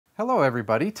Hello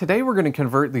everybody. Today we're going to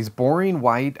convert these boring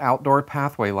white outdoor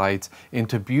pathway lights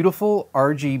into beautiful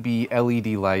RGB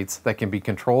LED lights that can be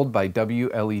controlled by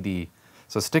WLED.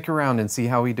 So stick around and see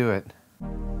how we do it.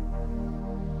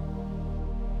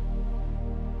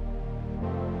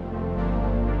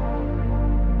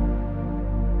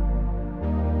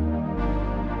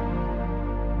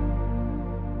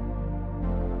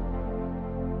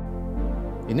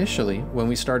 Initially, when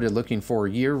we started looking for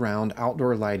year-round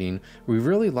outdoor lighting, we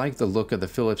really liked the look of the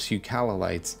Philips Hue Calla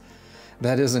lights.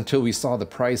 That is until we saw the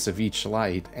price of each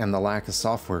light and the lack of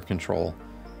software control.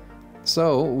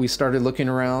 So we started looking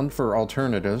around for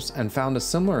alternatives and found a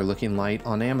similar looking light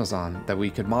on Amazon that we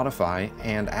could modify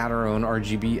and add our own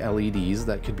RGB LEDs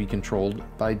that could be controlled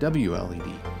by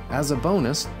WLED. As a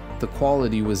bonus, the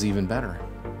quality was even better.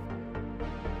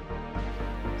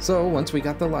 So once we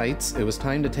got the lights, it was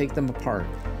time to take them apart.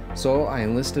 So I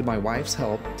enlisted my wife's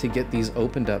help to get these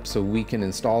opened up so we can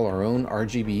install our own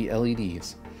RGB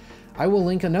LEDs. I will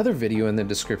link another video in the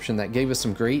description that gave us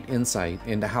some great insight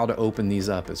into how to open these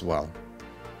up as well.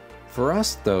 For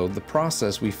us though, the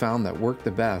process we found that worked the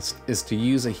best is to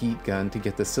use a heat gun to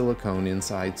get the silicone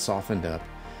inside softened up.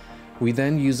 We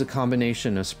then use a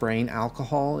combination of spraying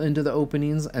alcohol into the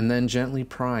openings and then gently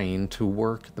prying to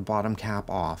work the bottom cap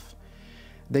off.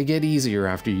 They get easier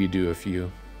after you do a few.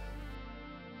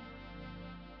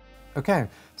 Okay,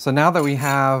 so now that we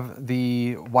have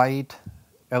the white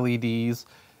LEDs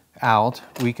out,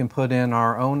 we can put in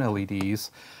our own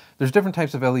LEDs. There's different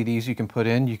types of LEDs you can put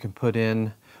in. You can put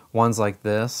in ones like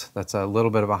this. That's a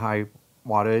little bit of a high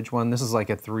wattage one. This is like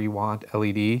a 3-watt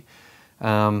LED.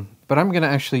 But I'm going to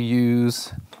actually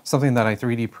use something that I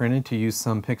 3D printed to use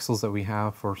some pixels that we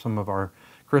have for some of our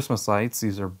Christmas lights.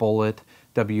 These are bullet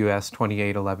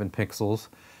WS2811 pixels.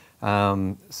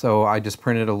 So I just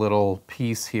printed a little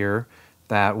piece here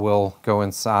that will go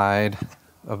inside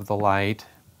of the light.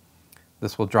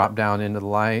 This will drop down into the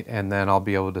light and then I'll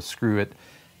be able to screw it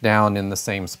down in the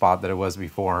same spot that it was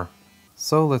before.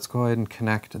 So let's go ahead and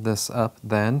connect this up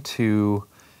then to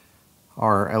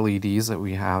our LEDs that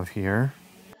we have here.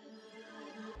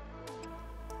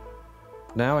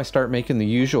 Now I start making the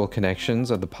usual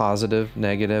connections of the positive,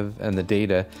 negative, and the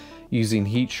data using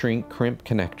heat shrink crimp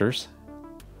connectors.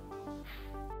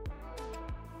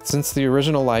 Since the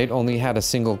original light only had a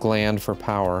single gland for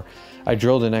power, I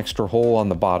drilled an extra hole on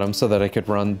the bottom so that I could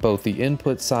run both the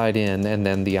input side in and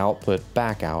then the output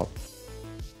back out.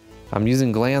 I'm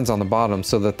using glands on the bottom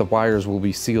so that the wires will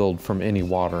be sealed from any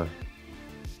water.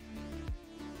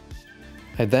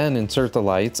 I then insert the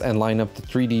lights and line up the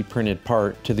 3D printed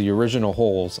part to the original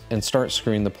holes and start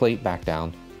screwing the plate back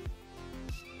down.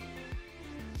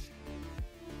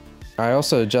 I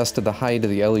also adjusted the height of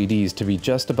the LEDs to be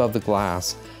just above the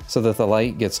glass so that the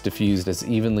light gets diffused as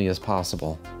evenly as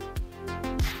possible.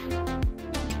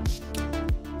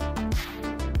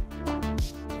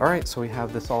 Alright, so we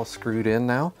have this all screwed in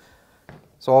now.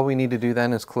 So all we need to do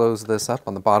then is close this up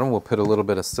on the bottom. We'll put a little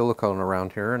bit of silicone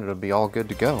around here and it'll be all good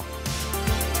to go.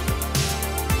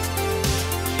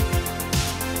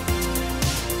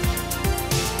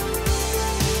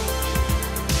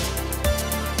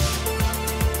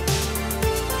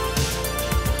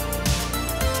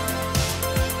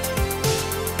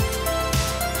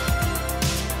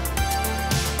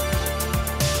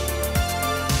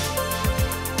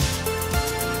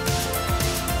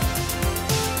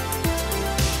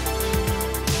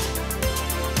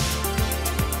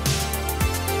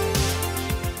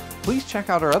 Please check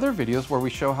out our other videos where we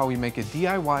show how we make a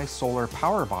DIY solar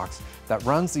power box that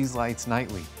runs these lights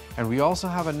nightly. And we also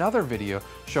have another video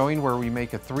showing where we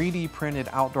make a 3D printed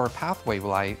outdoor pathway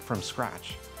light from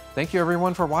scratch. Thank you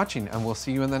everyone for watching and we'll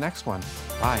see you in the next one.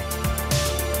 Bye.